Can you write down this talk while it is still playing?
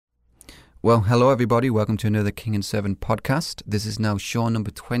Well, hello everybody. Welcome to another King and Servant podcast. This is now show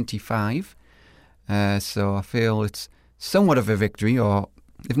number 25. So I feel it's somewhat of a victory, or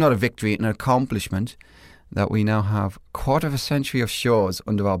if not a victory, an accomplishment, that we now have a quarter of a century of shows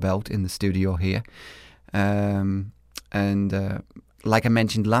under our belt in the studio here. Like I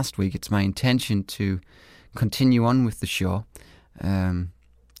mentioned last week, it's my intention to continue on with the show.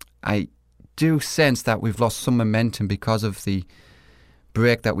 I do sense that we've lost some momentum because of the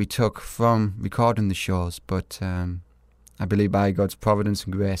break that we took from recording the shows, but I believe by God's providence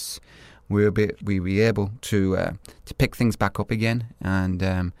and grace we'll be able to pick things back up again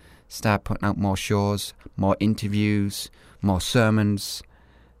and start putting out more shows, more interviews, more sermons.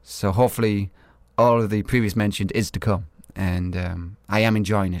 So hopefully all of the previous mentioned is to come, and I am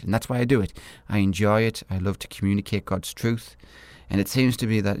enjoying it, and that's why I do it. I enjoy it. I love to communicate God's truth, and it seems to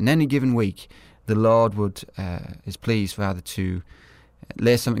be that in any given week the Lord is pleased rather to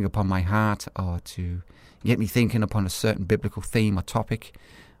lay something upon my heart, or to get me thinking upon a certain biblical theme or topic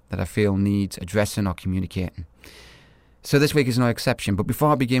that I feel needs addressing or communicating. So this week is no exception. But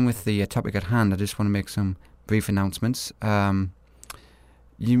before I begin with the topic at hand, I just want to make some brief announcements.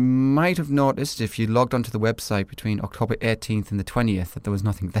 You might have noticed, if you logged onto the website between October 18th and the 20th, that there was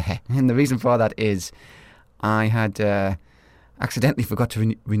nothing there. And the reason for that is I had accidentally forgot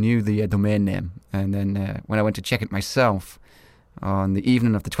to renew the domain name. And then when I went to check it myself, on the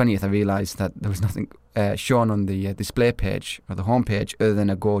evening of the 20th, I realised that there was nothing shown on the display page or the home page other than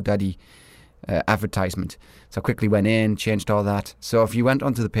a GoDaddy advertisement. So I quickly went in, changed all that. So if you went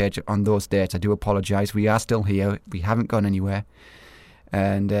onto the page on those dates, I do apologise. We are still here. We haven't gone anywhere.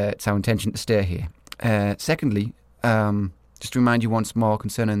 And it's our intention to stay here. Secondly, just to remind you once more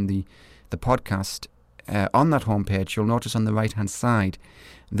concerning the podcast, on that homepage, you'll notice on the right-hand side,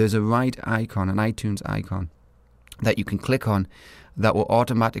 there's a right icon, an iTunes icon, that you can click on that will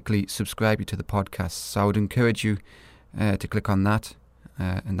automatically subscribe you to the podcast. So I would encourage you to click on that,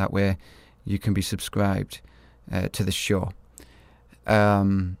 and that way you can be subscribed to the show. There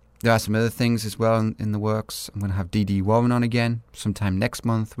are some other things as well in the works. I'm going to have D.D. Warren on again sometime next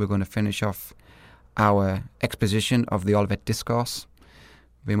month. We're going to finish off our exposition of the Olivet Discourse.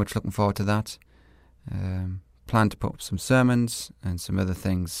 Very much looking forward to that. Plan to put up some sermons and some other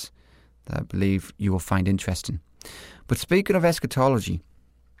things that I believe you will find interesting. But speaking of eschatology,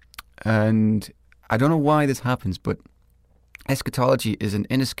 and I don't know why this happens, but eschatology is an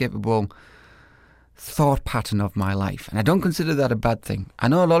inescapable thought pattern of my life, and I don't consider that a bad thing. I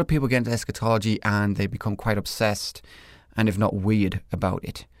know a lot of people get into eschatology and they become quite obsessed, and if not weird, about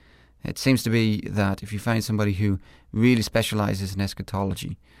it. It seems to be that if you find somebody who really specialises in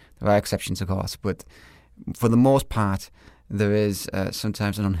eschatology, there are exceptions of course, but for the most part there is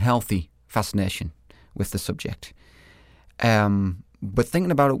sometimes an unhealthy fascination with the subject. But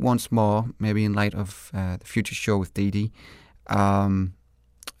thinking about it once more, maybe in light of the future show with Dee,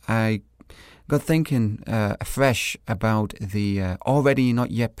 I got thinking afresh about the already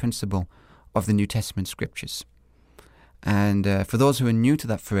not yet principle of the New Testament scriptures. And for those who are new to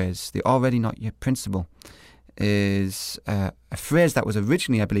that phrase, the already not yet principle is a phrase that was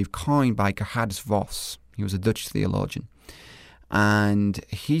originally, I believe, coined by Geerhardus Vos. He was a Dutch theologian. And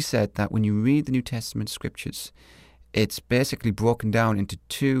he said that when you read the New Testament scriptures, it's basically broken down into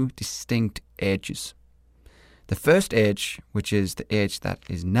two distinct ages. The first age, which is the age that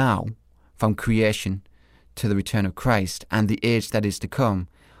is now, from creation to the return of Christ, and the age that is to come,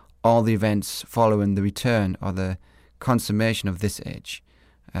 all the events following the return or the consummation of this age,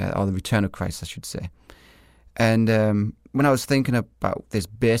 or the return of Christ, I should say. And when I was thinking about this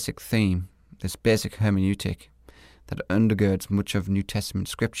basic theme, this basic hermeneutic that undergirds much of New Testament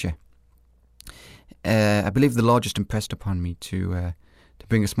scripture, I believe the Lord just impressed upon me to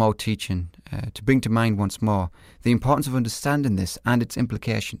bring a small teaching, to bring to mind once more the importance of understanding this and its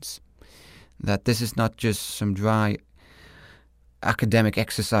implications. That this is not just some dry academic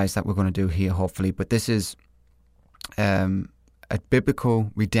exercise that we're going to do here, hopefully, but this is a biblical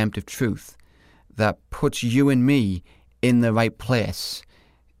redemptive truth that puts you and me in the right place,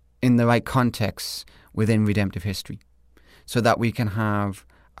 in the right context within redemptive history, so that we can have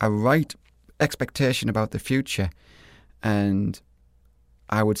a right expectation about the future and,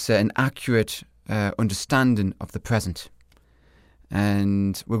 I would say, an accurate understanding of the present.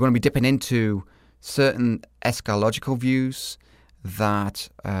 And we're going to be dipping into certain eschatological views that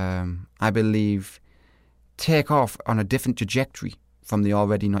I believe take off on a different trajectory from the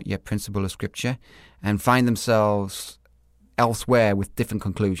already not yet principle of Scripture and find themselves elsewhere with different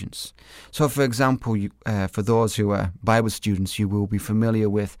conclusions. So, for example, for those who are Bible students, you will be familiar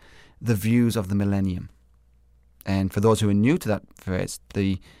with the views of the millennium. And for those who are new to that phrase,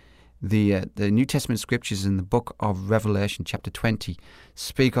 the The New Testament scriptures in the book of Revelation, chapter 20,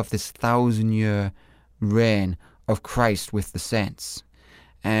 speak of this 1,000-year reign of Christ with the saints.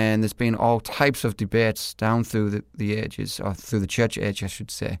 And there's been all types of debates down through the ages, or through the church age, I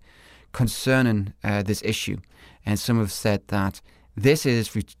should say, concerning this issue. And some have said that this is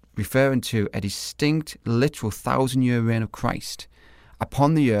referring to a distinct, literal 1,000-year reign of Christ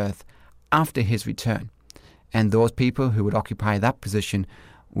upon the earth after his return. And those people who would occupy that position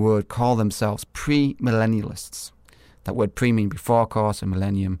would call themselves pre-millennialists. That word pre meaning before, of course, and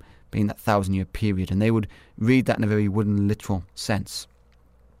millennium being that 1,000-year period. And they would read that in a very wooden, literal sense.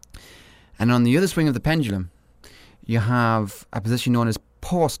 And on the other swing of the pendulum, you have a position known as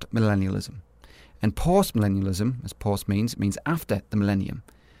post-millennialism. And post-millennialism, as post means, it means after the millennium,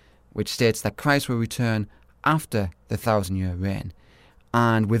 which states that Christ will return after the 1,000-year reign.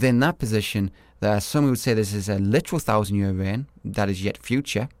 And within that position, there are some who would say this is a literal 1,000-year reign that is yet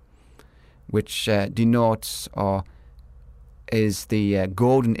future, which denotes or is the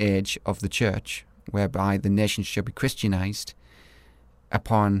golden age of the church, whereby the nations shall be Christianized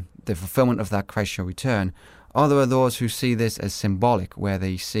upon the fulfillment of that Christ shall return. Or there are those who see this as symbolic, where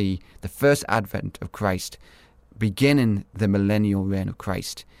they see the first advent of Christ beginning the millennial reign of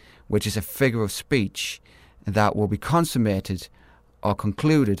Christ, which is a figure of speech that will be consummated or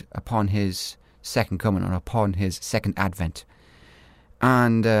concluded upon his second coming or upon his second advent.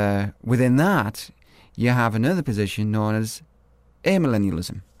 And within that, you have another position known as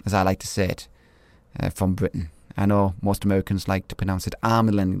amillennialism, as I like to say it, from Britain. I know most Americans like to pronounce it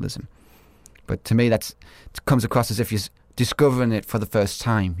amillennialism, but to me it comes across as if you're discovering it for the first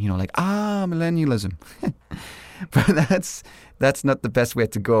time, like millennialism. But that's not the best way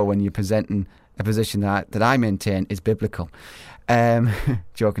to go when you're presenting a position that I maintain is biblical.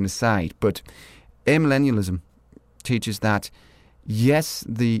 Joking aside, but amillennialism teaches that yes,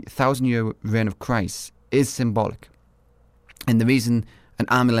 the 1,000-year reign of Christ is symbolic. And the reason an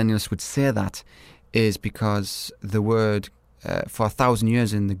amillennialist would say that is because the word for 1,000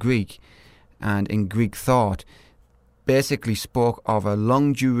 years in the Greek and in Greek thought basically spoke of a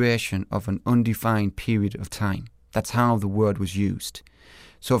long duration of an undefined period of time. That's how the word was used.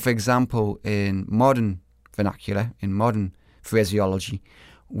 So, for example, in modern vernacular, in modern phraseology,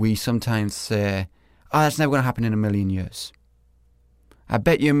 we sometimes say, that's never going to happen in 1,000,000 years. I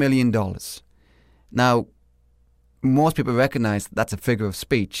bet you $1 million. Now, most people recognize that's a figure of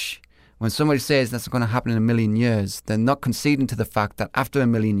speech. When somebody says that's going to happen in 1,000,000 years, they're not conceding to the fact that after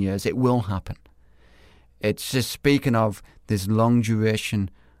 1,000,000 years, it will happen. It's just speaking of this long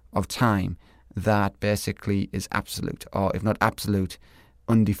duration of time that basically is absolute, or if not absolute,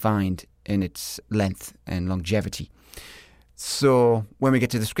 undefined in its length and longevity. So when we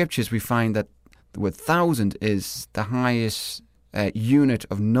get to the scriptures, we find that the word 1,000 is the highest unit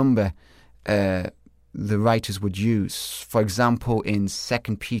of number the writers would use. For example, in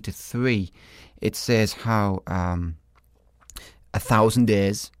 2 Peter 3, it says how 1,000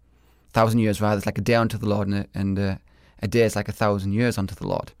 days, 1,000 years rather, is like a day unto the Lord, and a day is like 1,000 years unto the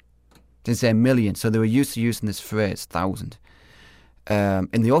Lord. It didn't say 1,000,000, so they were used to using this phrase, 1,000.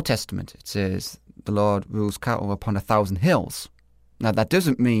 In the Old Testament, it says the Lord rules cattle upon 1,000 hills. Now, that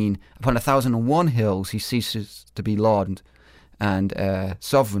doesn't mean upon 1,001 hills he ceases to be Lord and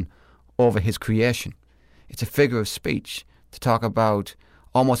sovereign over his creation. It's a figure of speech to talk about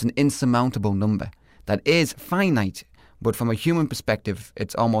almost an insurmountable number that is finite, but from a human perspective,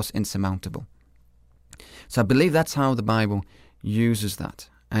 it's almost insurmountable. So I believe that's how the Bible uses that.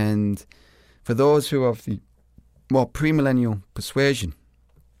 And for those who have the more premillennial persuasion,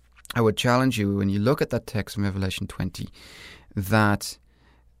 I would challenge you, when you look at that text in Revelation 20, that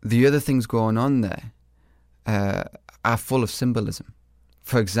the other things going on there are full of symbolism.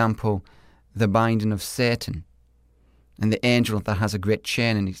 For example, the binding of Satan and the angel that has a great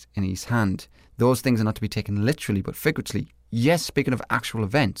chain in his hand. Those things are not to be taken literally, but figuratively. Yes, speaking of actual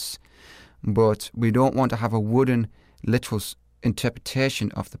events, but we don't want to have a wooden, literal interpretation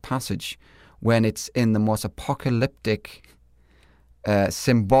of the passage when it's in the most apocalyptic,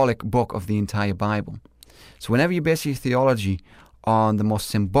 symbolic book of the entire Bible. So whenever you base your theology on the most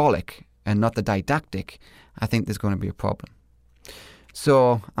symbolic and not the didactic, I think there's going to be a problem.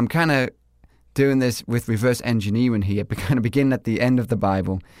 So I'm kind of doing this with reverse engineering here, but kind of beginning at the end of the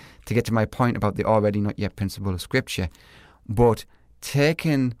Bible to get to my point about the already not yet principle of Scripture, but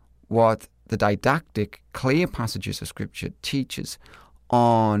taking what the didactic, clear passages of Scripture teaches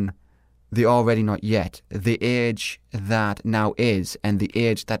on the already not yet, the age that now is, and the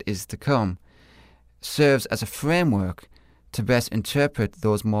age that is to come, serves as a framework to best interpret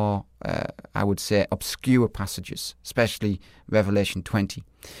those more, I would say, obscure passages, especially Revelation 20.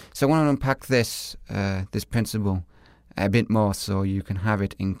 So I want to unpack this principle a bit more so you can have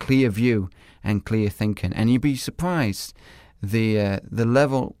it in clear view and clear thinking. And you'd be surprised the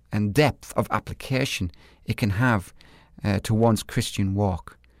level and depth of application it can have to one's Christian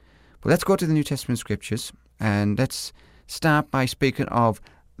walk. But let's go to the New Testament scriptures, and let's start by speaking of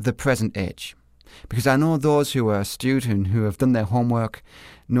the present age. Because I know those who are astute and who have done their homework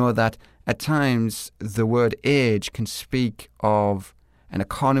know that at times the word age can speak of an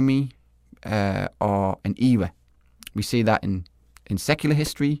economy or an era. We see that in secular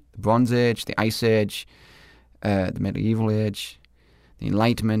history, the Bronze Age, the Ice Age, the Medieval Age, the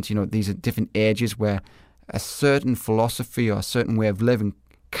Enlightenment. These are different ages where a certain philosophy or a certain way of living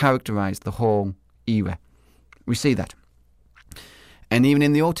characterized the whole era. We see that. And even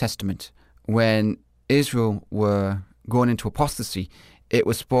in the Old Testament, when Israel were going into apostasy, it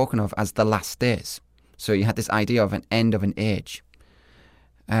was spoken of as the last days. So you had this idea of an end of an age.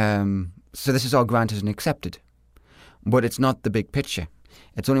 So this is all granted and accepted. But it's not the big picture.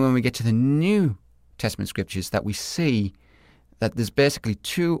 It's only when we get to the New Testament scriptures that we see that there's basically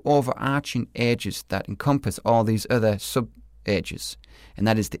two overarching ages that encompass all these other sub-ages. And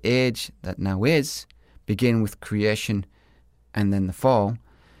that is the age that now is, begin with creation and then the fall,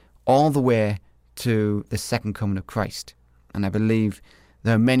 all the way to the second coming of Christ. And I believe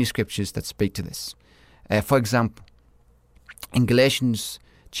there are many scriptures that speak to this. For example, in Galatians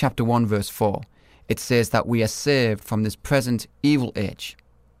chapter 1 verse 4, it says that we are saved from this present evil age.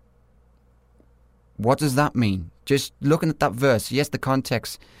 What does that mean? Just looking at that verse, yes, the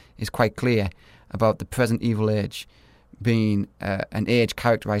context is quite clear about the present evil age being an age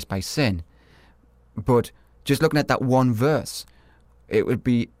characterized by sin. But just looking at that one verse, it would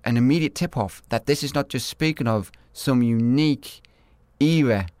be an immediate tip-off that this is not just speaking of some unique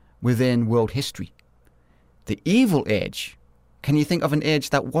era within world history. The evil age, can you think of an age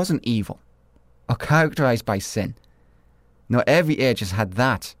that wasn't evil or characterized by sin? No, every age has had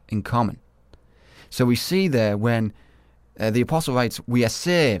that in common. So we see there when the apostle writes, we are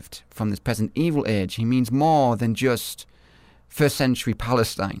saved from this present evil age, he means more than just first century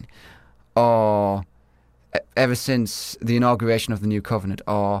Palestine or ever since the inauguration of the New Covenant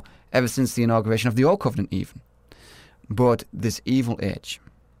or ever since the inauguration of the Old Covenant even. But this evil age.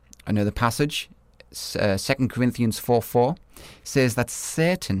 Another passage, 2 Corinthians 4:4, says that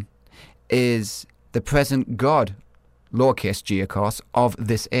Satan is the present God, lowercase g of course, of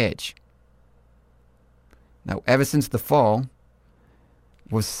this age. Now, ever since the fall,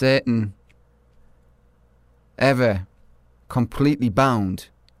 was Satan ever completely bound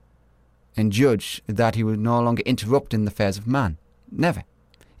and judged that he would no longer interrupt in the affairs of man? Never.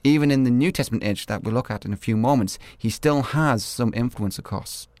 Even in the New Testament age that we'll look at in a few moments, he still has some influence, of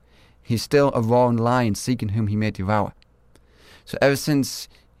course. He's still a roaring lion seeking whom he may devour. So ever since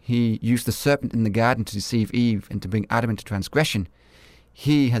he used the serpent in the garden to deceive Eve and to bring Adam into transgression,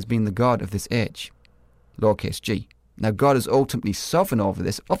 he has been the God of this age, lowercase g. Now God is ultimately sovereign over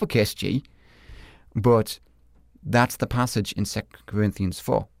this, uppercase G, but that's the passage in 2 Corinthians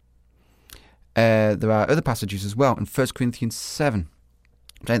 4. There are other passages as well in 1 Corinthians 7.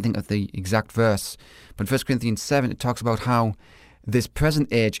 I don't think of the exact verse, but in 1 Corinthians 7 it talks about how this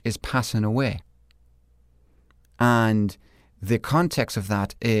present age is passing away. And the context of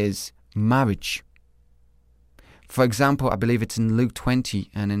that is marriage. For example, I believe it's in Luke 20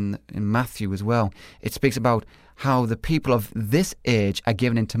 and in Matthew as well. It speaks about how the people of this age are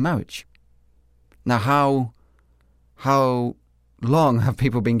given into marriage. Now, how long have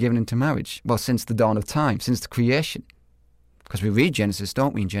people been given into marriage? Well, since the dawn of time, since the creation. Because we read Genesis,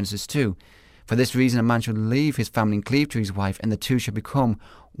 don't we, in Genesis 2. For this reason a man shall leave his family and cleave to his wife, and the two shall become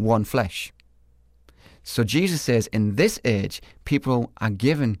one flesh. So Jesus says in this age, people are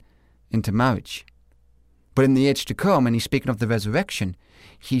given into marriage. But in the age to come, and he's speaking of the resurrection,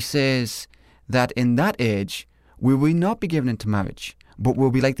 he says that in that age, we will not be given into marriage, but we'll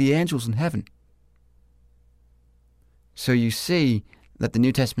be like the angels in heaven. So you see that the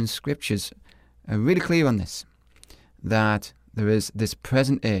New Testament scriptures are really clear on this, that there is this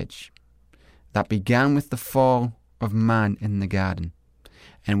present age that began with the fall of man in the garden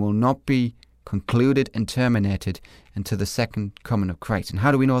and will not be concluded and terminated until the second coming of Christ. And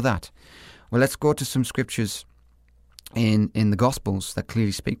how do we know that? Well, let's go to some scriptures in the Gospels that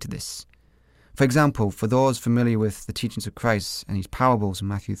clearly speak to this. For example, for those familiar with the teachings of Christ and his parables in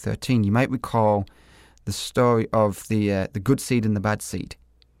Matthew 13, you might recall the story of the good seed and the bad seed,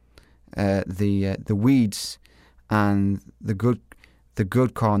 the weeds and the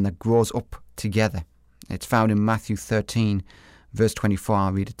good corn that grows up together. It's found in Matthew 13, verse 24.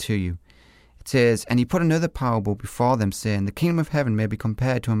 I'll read it to you. It says, "And he put another parable before them, saying, The kingdom of heaven may be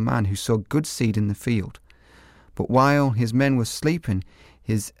compared to a man who sowed good seed in the field. But while his men were sleeping,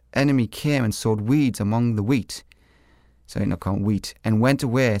 his enemy came and sowed weeds among the wheat." Sorry, not called wheat. "And went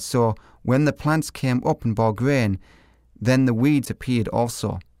away. So when the plants came up and bore grain, then the weeds appeared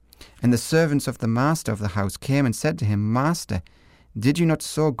also. And the servants of the master of the house came and said to him, Master, did you not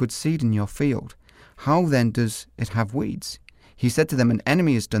sow good seed in your field? How then does it have weeds? He said to them, An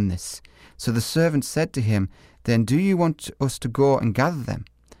enemy has done this. So the servants said to him, Then do you want us to go and gather them?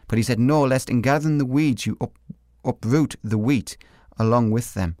 But he said, No, lest in gathering the weeds you uproot the wheat along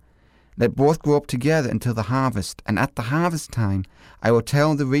with them. Let both grow up together until the harvest. And at the harvest time I will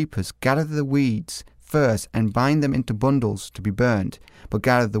tell the reapers, Gather the weeds first and bind them into bundles to be burned, but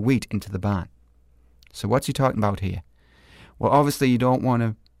gather the wheat into the barn." So what's he talking about here? Well, obviously you don't want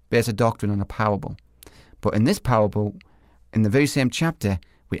to base a doctrine on a parable. But in this parable, in the very same chapter,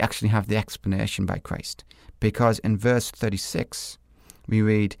 we actually have the explanation by Christ. Because in verse 36, we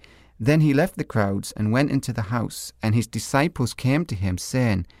read, "Then he left the crowds and went into the house, and his disciples came to him,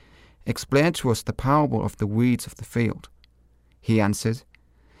 saying, Explain to us the parable of the weeds of the field. He answered,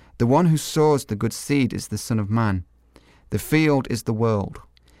 The one who sows the good seed is the Son of Man. The field is the world,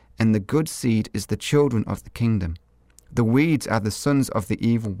 and the good seed is the children of the kingdom. The weeds are the sons of the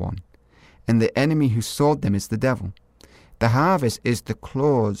evil one, and the enemy who sowed them is the devil. The harvest is the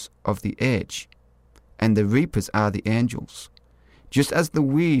close of the age, and the reapers are the angels. Just as the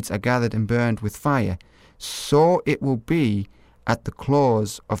weeds are gathered and burned with fire, so it will be at the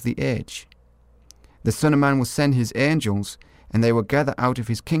close of the age. The Son of Man will send his angels, and they will gather out of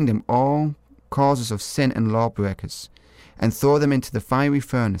his kingdom all causes of sin and lawbreakers, and throw them into the fiery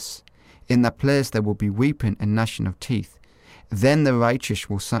furnace. In that place there will be weeping and gnashing of teeth. Then the righteous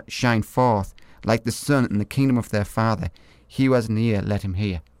will shine forth like the sun in the kingdom of their Father. He who has an ear, let him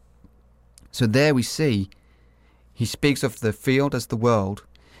hear." So there we see he speaks of the field as the world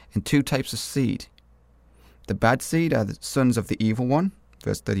and two types of seed. The bad seed are the sons of the evil one,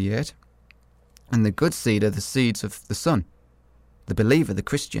 verse 38, and the good seed are the seeds of the Son, the believer, the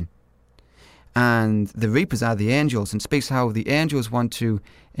Christian. And the reapers are the angels, and speaks how the angels want to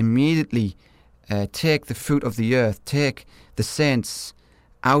immediately take the fruit of the earth, take the saints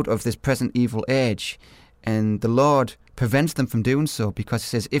out of this present evil age. And the Lord prevents them from doing so, because he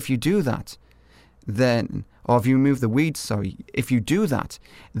says, if you do that, then, or if you remove the weeds, if you do that,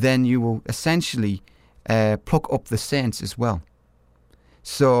 then you will essentially pluck up the saints as well.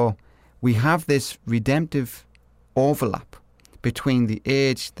 So we have this redemptive overlap between the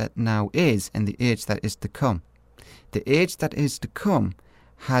age that now is and the age that is to come. The age that is to come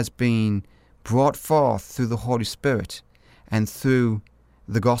has been brought forth through the Holy Spirit and through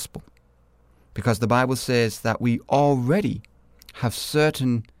the gospel, because the Bible says that we already have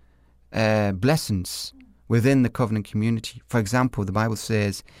certain blessings within the covenant community. For example, the Bible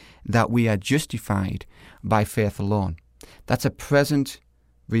says that we are justified by faith alone. That's a present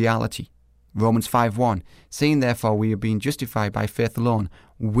reality. Romans 5:1, "Seeing therefore we are being justified by faith alone,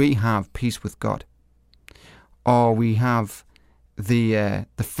 we have peace with God." Or we have the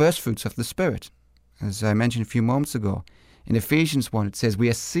first fruits of the Spirit. As I mentioned a few moments ago, in Ephesians 1 it says we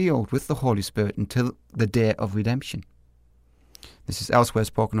are sealed with the Holy Spirit until the day of redemption. This is elsewhere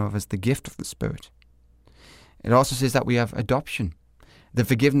spoken of as the gift of the Spirit. It also says that we have adoption, the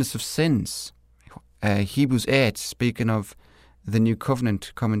forgiveness of sins. Hebrews 8, speaking of the new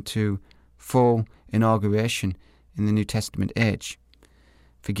covenant coming to full inauguration in the New Testament age.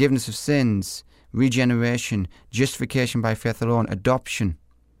 Forgiveness of sins, regeneration, justification by faith alone, adoption,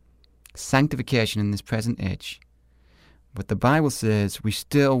 sanctification in this present age. But the Bible says we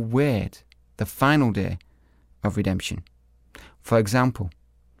still wait the final day of redemption. For example,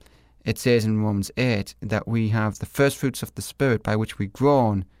 it says in Romans 8 that we have the first fruits of the Spirit by which we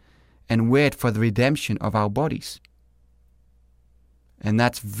groan and wait for the redemption of our bodies. And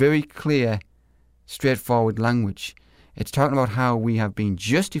that's very clear, straightforward language. It's talking about how we have been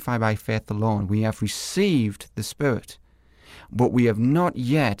justified by faith alone. We have received the Spirit, but we have not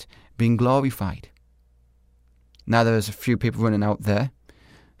yet been glorified. Now there's a few people running out there,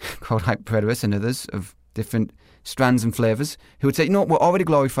 called hyper-preterists and others of different strands and flavours, who would say, no, we're already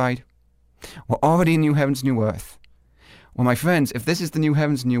glorified. We're already in new heavens, new earth. Well, my friends, if this is the new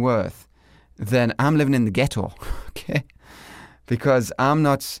heavens, new earth, then I'm living in the ghetto, okay? Because I'm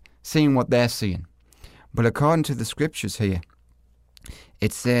not seeing what they're seeing. But according to the scriptures here,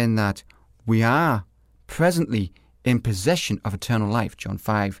 it's saying that we are presently in possession of eternal life. John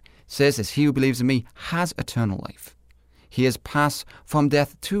 5 says this, "He who believes in me has eternal life. He has passed from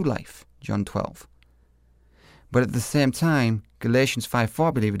death to life." John 12. But at the same time, Galatians 5:4,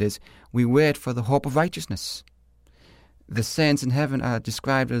 I believe it is, we wait for the hope of righteousness. The saints in heaven are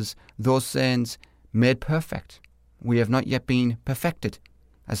described as those saints made perfect. We have not yet been perfected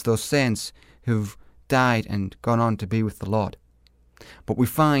as those saints who've died and gone on to be with the Lord. But we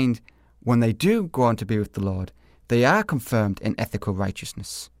find when they do go on to be with the Lord, they are confirmed in ethical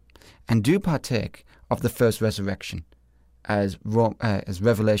righteousness and do partake of the first resurrection, as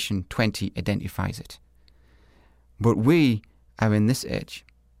Revelation 20 identifies it. But we are in this age,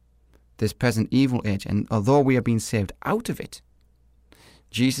 this present evil age, and although we are being saved out of it,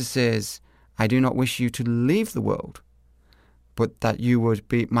 Jesus says, I do not wish you to leave the world, but that you would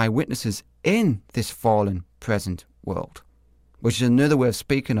be my witnesses in this fallen present world, which is another way of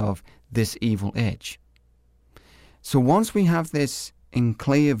speaking of this evil age. So once we have this in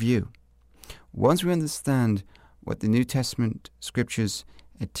clear view, once we understand what the New Testament scriptures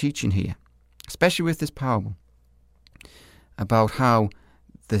are teaching here, especially with this parable, about how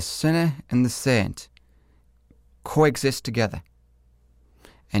the sinner and the saint coexist together.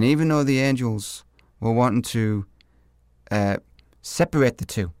 And even though the angels were wanting to separate the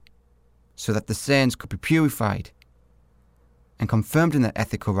two so that the saints could be purified and confirmed in their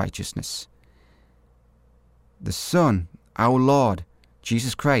ethical righteousness, the Son, our Lord,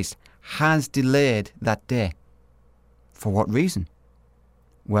 Jesus Christ, has delayed that day. For what reason?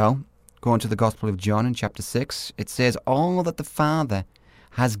 Well, going to the Gospel of John in chapter 6, it says, all that the Father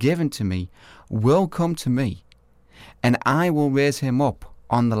has given to me will come to me, and I will raise him up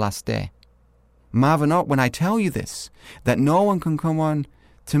on the last day. Marvel not when I tell you this, that no one can come on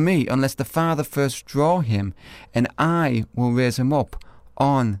to me unless the Father first draw him, and I will raise him up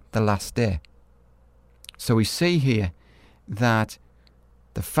on the last day. So we see here that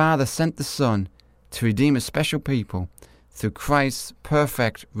the Father sent the Son to redeem a special people through Christ's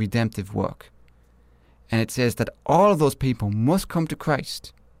perfect redemptive work. And it says that all of those people must come to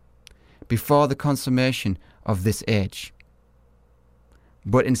Christ before the consummation of this age.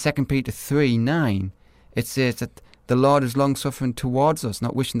 But in 2 Peter 3:9, it says that the Lord is long-suffering towards us,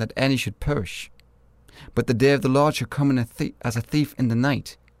 not wishing that any should perish. But the day of the Lord shall come as a thief in the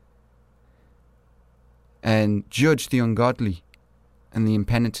night, and judge the ungodly and the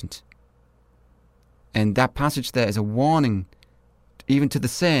impenitent. And that passage there is a warning even to the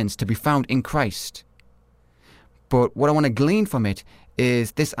saints to be found in Christ. But what I want to glean from it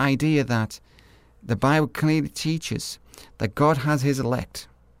is this idea that the Bible clearly teaches that God has his elect,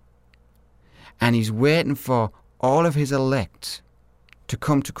 and he's waiting for all of his elect to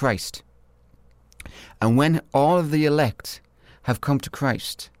come to Christ. And when all of the elect have come to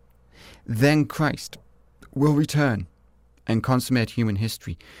Christ, then Christ will return and consummate human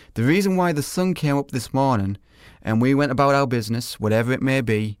history. The reason why the sun came up this morning and we went about our business, whatever it may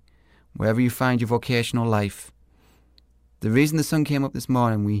be, wherever you find your vocational life, the reason the sun came up this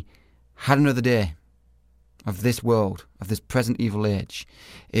morning, we had another day of this world, of this present evil age,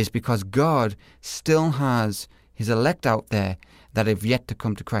 is because God still has his elect out there that have yet to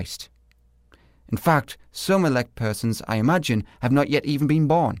come to Christ. In fact, some elect persons, I imagine, have not yet even been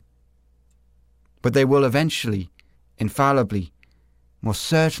born. But they will eventually, infallibly, most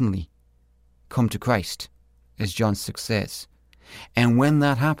certainly, come to Christ, as John 6 says. And when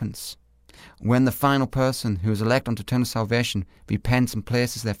that happens, when the final person who is elect unto eternal salvation repents and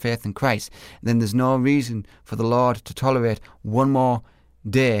places their faith in Christ, then there's no reason for the Lord to tolerate one more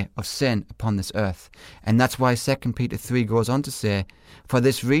day of sin upon this earth. And that's why 2 Peter 3 goes on to say, for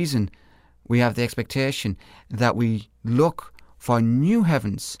this reason we have the expectation that we look for new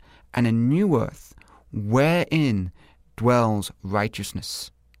heavens and a new earth wherein dwells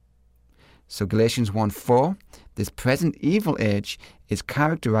righteousness. So Galatians 1:4, this present evil age is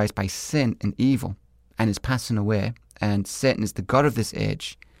characterized by sin and evil and is passing away, and Satan is the god of this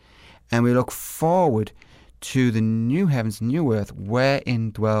age. And we look forward to the new heavens and new earth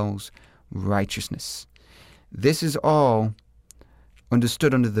wherein dwells righteousness. This is all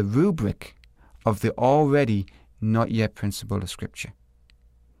understood under the rubric of the already not yet principle of Scripture.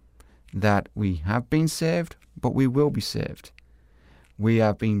 That we have been saved, but we will be saved. We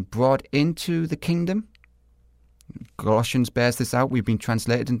have been brought into the kingdom. Colossians bears this out. We've been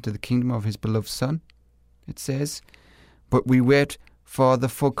translated into the kingdom of his beloved Son, it says. But we wait for the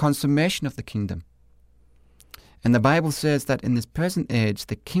full consummation of the kingdom. And the Bible says that in this present age,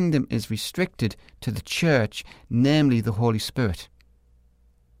 the kingdom is restricted to the church, namely the Holy Spirit.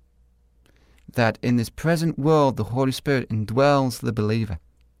 That in this present world, the Holy Spirit indwells the believer.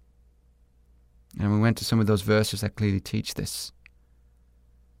 And we went to some of those verses that clearly teach this.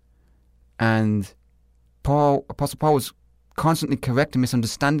 And Apostle Paul was constantly correcting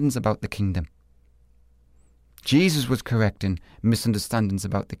misunderstandings about the kingdom. Jesus was correcting misunderstandings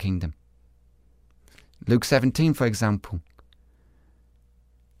about the kingdom. Luke 17, for example,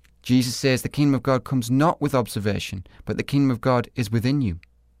 Jesus says the kingdom of God comes not with observation, but the kingdom of God is within you.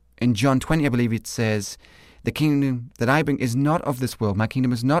 In John 20, I believe it says, the kingdom that I bring is not of this world. My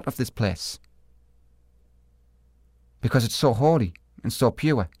kingdom is not of this place. Because it's so holy and so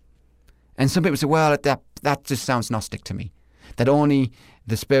pure. And some people say, well, that just sounds Gnostic to me. That only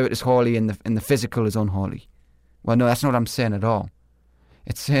the spirit is holy and the physical is unholy. Well, no, that's not what I'm saying at all.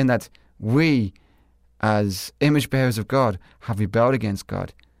 It's saying that we, as image bearers of God, have rebelled against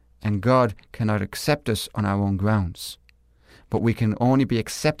God. And God cannot accept us on our own grounds. But we can only be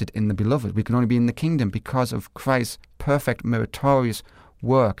accepted in the beloved. We can only be in the kingdom because of Christ's perfect, meritorious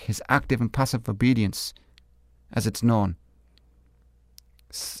work, his active and passive obedience, as it's known,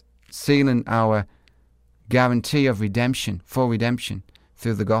 sealing our guarantee of redemption, full redemption,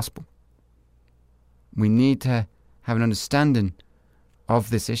 through the gospel. We need to have an understanding of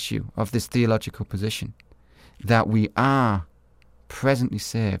this issue, of this theological position, that we are presently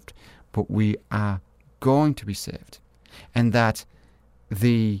saved, but we are going to be saved. And that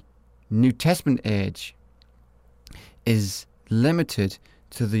the New Testament age is limited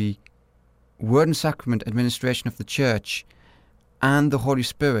to the word and sacrament administration of the church and the Holy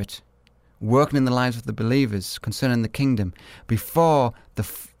Spirit working in the lives of the believers concerning the kingdom before the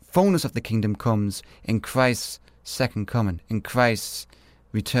fullness of the kingdom comes in Christ's second coming, in Christ's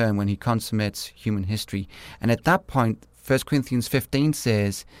return when he consummates human history. And at that point, 1 Corinthians 15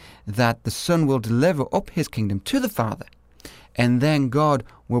 says that the Son will deliver up his kingdom to the Father, and then God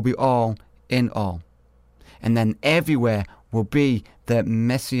will be all in all. And then everywhere will be the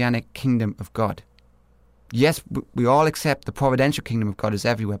messianic kingdom of God. Yes, we all accept the providential kingdom of God is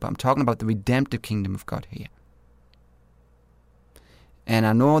everywhere, but I'm talking about the redemptive kingdom of God here. And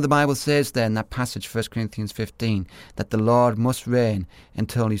I know the Bible says there in that passage, 1 Corinthians 15, that the Lord must reign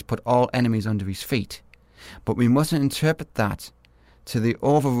until he's put all enemies under his feet. But we mustn't interpret that to the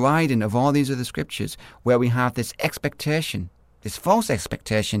overriding of all these other scriptures where we have this expectation, this false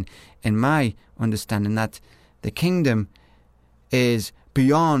expectation, in my understanding, that the kingdom is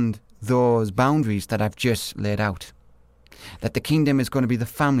beyond those boundaries that I've just laid out. That the kingdom is going to be the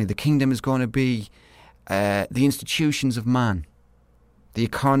family, the kingdom is going to be the institutions of man, the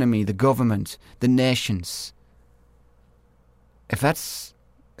economy, the government, the nations. If that's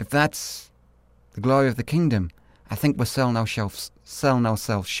the glory of the kingdom, I think we're selling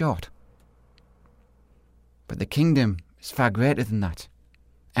ourselves short. But the kingdom is far greater than that.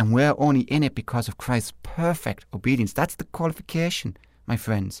 And we're only in it because of Christ's perfect obedience. That's the qualification, my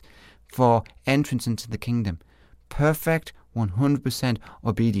friends, for entrance into the kingdom. Perfect 100%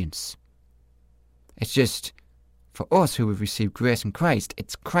 obedience. It's just, for us who have received grace in Christ,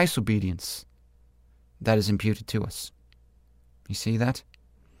 it's Christ's obedience that is imputed to us. You see that?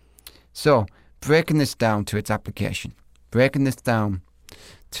 So, breaking this down to its application, breaking this down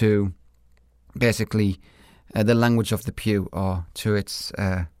to basically the language of the pew, or to its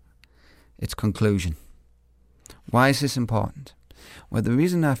conclusion. Why is this important? Well, the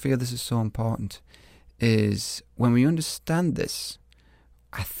reason I feel this is so important is when we understand this,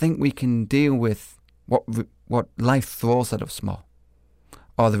 I think we can deal with what life throws at us more,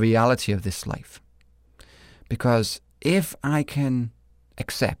 or the reality of this life. Because if I can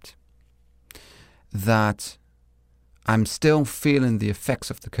accept that I'm still feeling the effects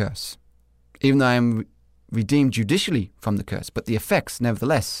of the curse, even though I'm redeemed judicially from the curse, but the effects,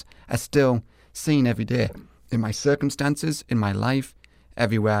 nevertheless, are still seen every day in my circumstances, in my life,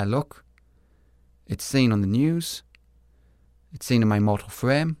 everywhere I look. It's seen on the news. It's seen in my mortal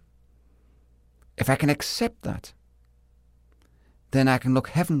frame. If I can accept that, then I can look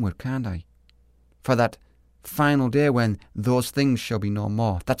heavenward, can't I? For that final day when those things shall be no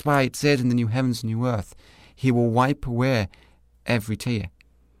more. That's why it says in the new heavens and new earth, he will wipe away every tear,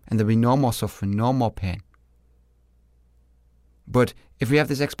 and there'll be no more suffering, no more pain. But if we have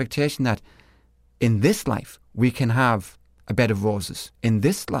this expectation that in this life we can have a bed of roses, in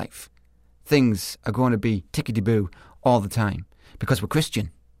this life things are going to be tickety-boo all the time because we're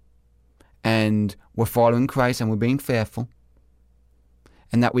Christian and we're following Christ and we're being faithful,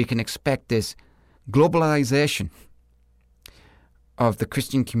 and that we can expect this globalization of the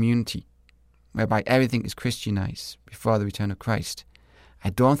Christian community whereby everything is Christianized before the return of Christ,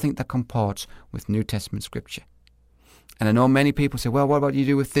 I don't think that comports with New Testament scripture. And I know many people say, well, what about you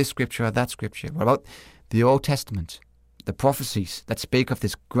do with this scripture or that scripture? What about the Old Testament, the prophecies that speak of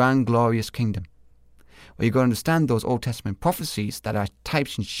this grand, glorious kingdom? Well, you've got to understand those Old Testament prophecies that are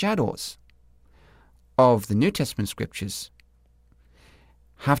types and shadows of the New Testament scriptures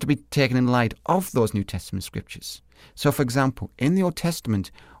have to be taken in light of those New Testament scriptures. So, for example, in the Old Testament,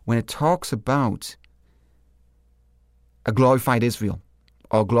 when it talks about a glorified Israel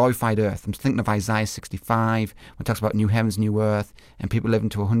or glorified earth, I'm thinking of Isaiah 65, when it talks about new heavens, new earth, and people living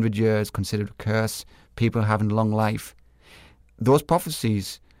to 100 years considered a curse, people having a long life. Those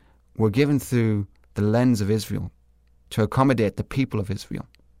prophecies were given through the lens of Israel to accommodate the people of Israel.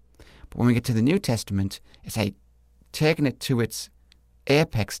 But when we get to the New Testament, it's like taking it to its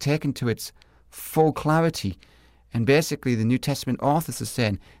apex, taken to its full clarity. And basically the New Testament authors are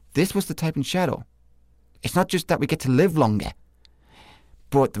saying this was the type and shadow. It's not just that we get to live longer,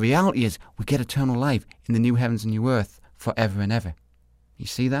 but the reality is we get eternal life in the new heavens and new earth forever and ever. You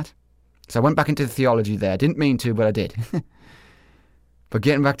see that? So I went back into the theology there. I didn't mean to, but I did. But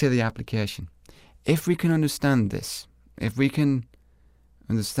getting back to the application. If we can understand this, if we can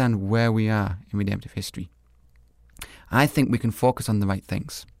understand where we are in redemptive history, I think we can focus on the right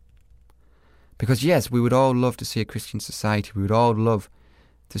things. Because yes, we would all love to see a Christian society. We would all love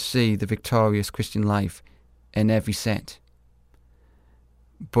to see the victorious Christian life in every sense.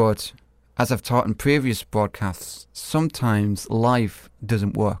 But as I've taught in previous broadcasts, sometimes life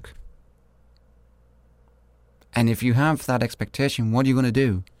doesn't work. And if you have that expectation, what are you going to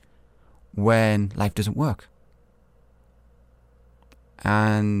do when life doesn't work?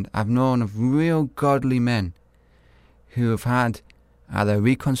 And I've known of real godly men who have had either a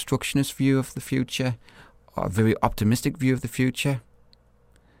reconstructionist view of the future or a very optimistic view of the future.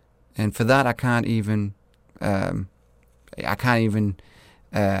 And for that, I can't even have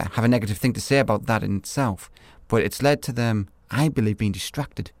a negative thing to say about that in itself. But it's led to them, I believe, being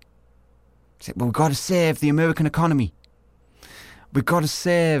distracted. Say, well, we've got to save the American economy. We've got to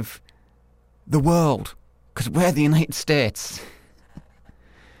save the world because we're the United States.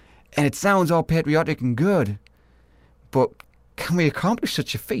 And it sounds all patriotic and good, but can we accomplish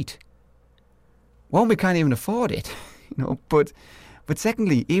such a feat? One, we can't even afford it, But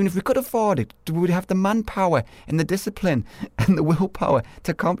secondly, even if we could afford it, do we have the manpower and the discipline and the willpower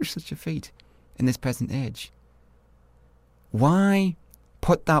to accomplish such a feat in this present age? Why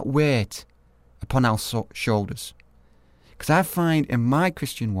put that weight upon our shoulders? Because I find in my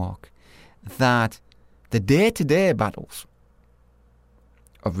Christian walk that the day-to-day battles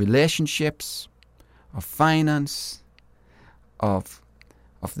of relationships, of finance, of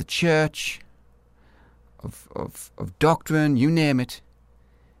the church, of doctrine, you name it,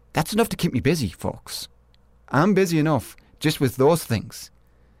 that's enough to keep me busy, folks. I'm busy enough just with those things.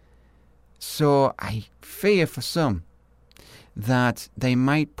 So I fear for some that they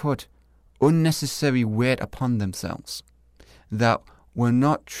might put unnecessary weight upon themselves, that we're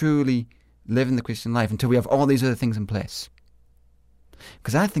not truly living the Christian life until we have all these other things in place.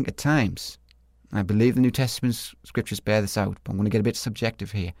 Because I think at times, I believe the New Testament scriptures bear this out, but I'm going to get a bit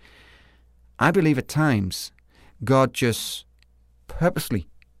subjective here. I believe at times God just purposely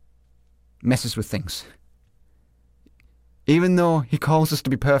messes with things. Even though he calls us to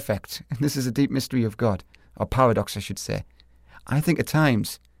be perfect, and this is a deep mystery of God, or paradox I should say, I think at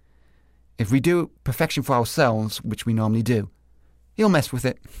times, if we do perfection for ourselves, which we normally do, he'll mess with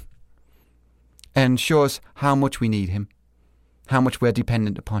it and show us how much we need him, how much we're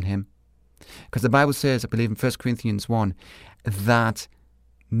dependent upon him. Because the Bible says, I believe in 1 Corinthians 1, that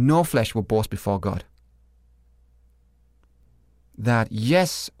no flesh will boast before God. That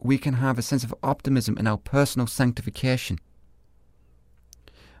yes, we can have a sense of optimism in our personal sanctification,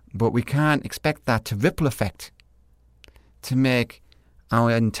 but we can't expect that to ripple effect, to make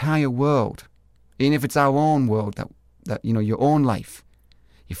our entire world, even if it's our own world, that your own life,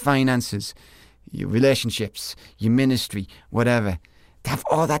 your finances, your relationships, your ministry, whatever, to have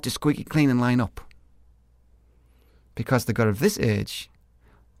all that to squeaky clean and line up. Because the God of this age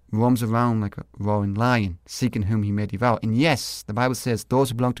roams around like a roaring lion, seeking whom he may devour. And yes, the Bible says, those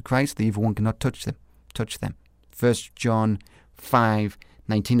who belong to Christ, the evil one cannot touch them. 1 John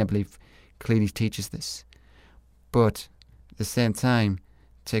 5:19, I believe, clearly teaches this. But at the same time,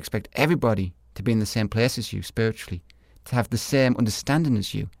 to expect everybody to be in the same place as you spiritually, to have the same understanding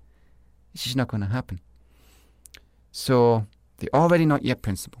as you, it's just not going to happen. So, the already not yet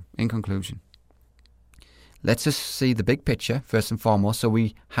principle, in conclusion. Let's just see the big picture, first and foremost, so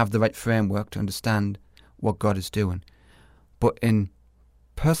we have the right framework to understand what God is doing. But in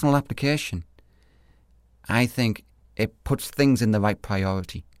personal application, I think it puts things in the right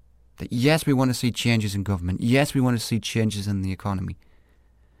priority. That yes, we want to see changes in government. Yes, we want to see changes in the economy.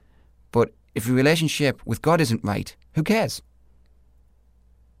 But if your relationship with God isn't right, who cares?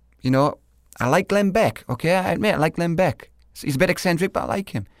 I like Glenn Beck, okay? I admit I like Glenn Beck. He's a bit eccentric, but I like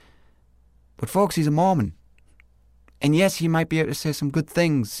him. But folks, he's a Mormon. And yes, he might be able to say some good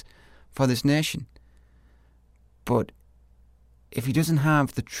things for this nation. But if he doesn't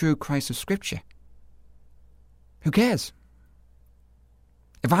have the true Christ of Scripture, who cares?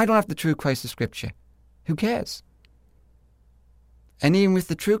 If I don't have the true Christ of Scripture, who cares? And even with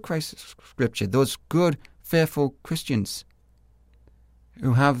the true Christ of Scripture, those good, faithful Christians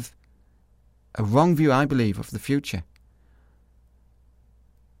who have a wrong view, I believe, of the future,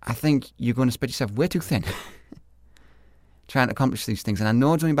 I think you're going to spread yourself way too thin trying to accomplish these things. And I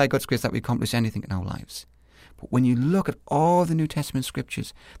know it's only by God's grace that we accomplish anything in our lives. But when you look at all the New Testament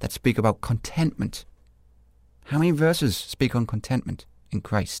scriptures that speak about contentment, how many verses speak on contentment in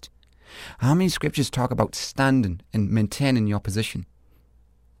Christ? How many scriptures talk about standing and maintaining your position?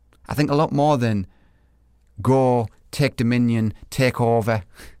 I think a lot more than go, take dominion, take over,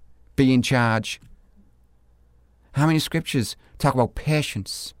 be in charge. How many scriptures talk about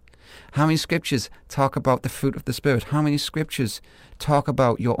patience? How many scriptures talk about the fruit of the Spirit? How many scriptures talk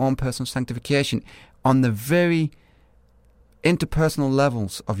about your own personal sanctification on the very interpersonal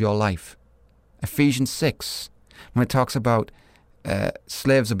levels of your life? Ephesians 6, when it talks about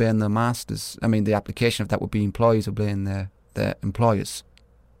slaves obeying their masters, the application of that would be employees obeying their employers.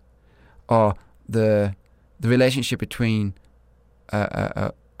 Or the relationship between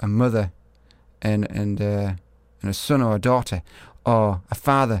a mother and a son or a daughter, or a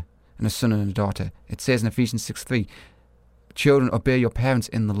father and a son and a daughter. It says in Ephesians 6:3, children, obey your parents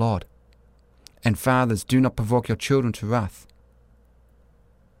in the Lord. And fathers, do not provoke your children to wrath.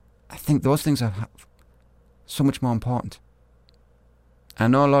 I think those things are so much more important. I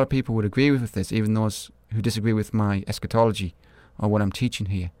know a lot of people would agree with this, even those who disagree with my eschatology or what I'm teaching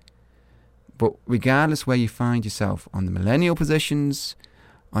here. But regardless where you find yourself on the millennial positions,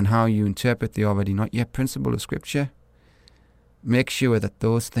 on how you interpret the already not yet principle of Scripture, make sure that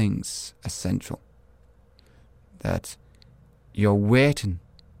those things are central. That you're waiting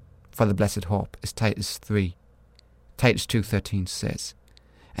for the blessed hope, as Titus 2:13 says.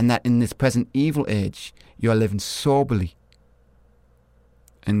 And that in this present evil age, you're living soberly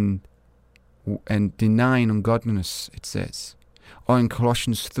and denying ungodliness, it says. Or in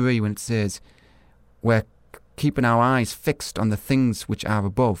Colossians 3, when it says, we're keeping our eyes fixed on the things which are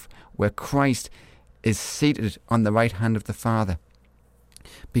above, where Christ is seated on the right hand of the Father.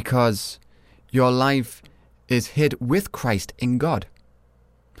 Because your life is hid with Christ in God.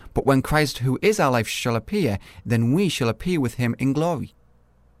 But when Christ, who is our life, shall appear, then we shall appear with him in glory.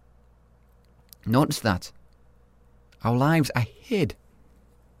 Notice that. Our lives are hid.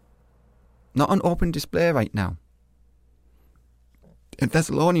 Not on open display right now. In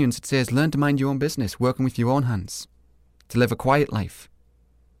Thessalonians it says, learn to mind your own business, working with your own hands, to live a quiet life.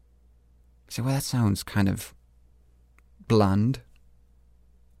 You say, well, that sounds kind of bland,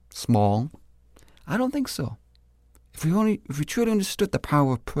 small. I don't think so. If we truly understood the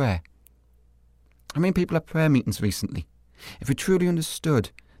power of prayer. How many people at prayer meetings recently? If we truly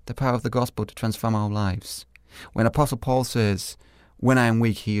understood the power of the gospel to transform our lives. When Apostle Paul says, when I am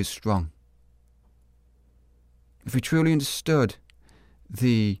weak, he is strong. If we truly understood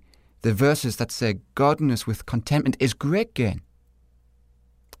the verses that say godliness with contentment is great gain.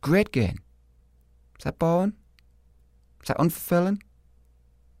 Great gain. Is that boring? Is that unfulfilling?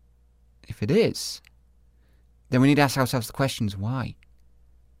 If it is, then we need to ask ourselves the questions, why?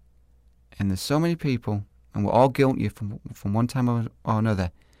 And there's so many people, and we're all guilty from one time or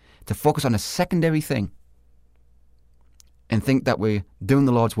another, to focus on a secondary thing and think that we're doing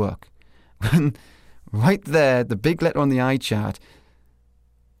the Lord's work. When right there, the big letter on the eye chart,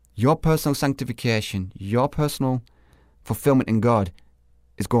 your personal sanctification, your personal fulfillment in God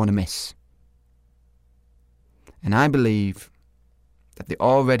is going to miss. And I believe that the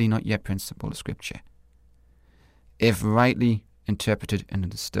already not yet principle of Scripture, if rightly interpreted and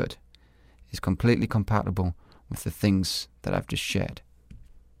understood, is completely compatible with the things that I've just shared.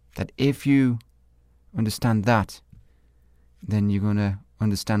 That if you understand that, then you're going to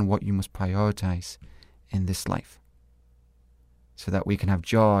understand what you must prioritize in this life, so that we can have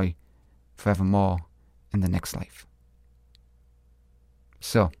joy forevermore in the next life.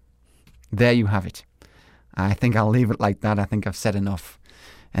 So, there you have it. I think I'll leave it like that. I think I've said enough.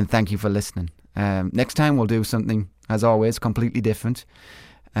 And thank you for listening. Next time we'll do something, as always, completely different.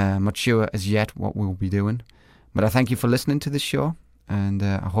 I'm not sure as yet what we'll be doing. But I thank you for listening to this show. And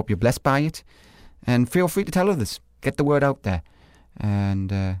I hope you're blessed by it. And feel free to tell others. Get the word out there.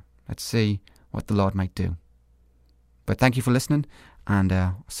 And let's see what the Lord might do. But thank you for listening. And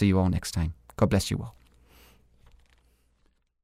I'll see you all next time. God bless you all.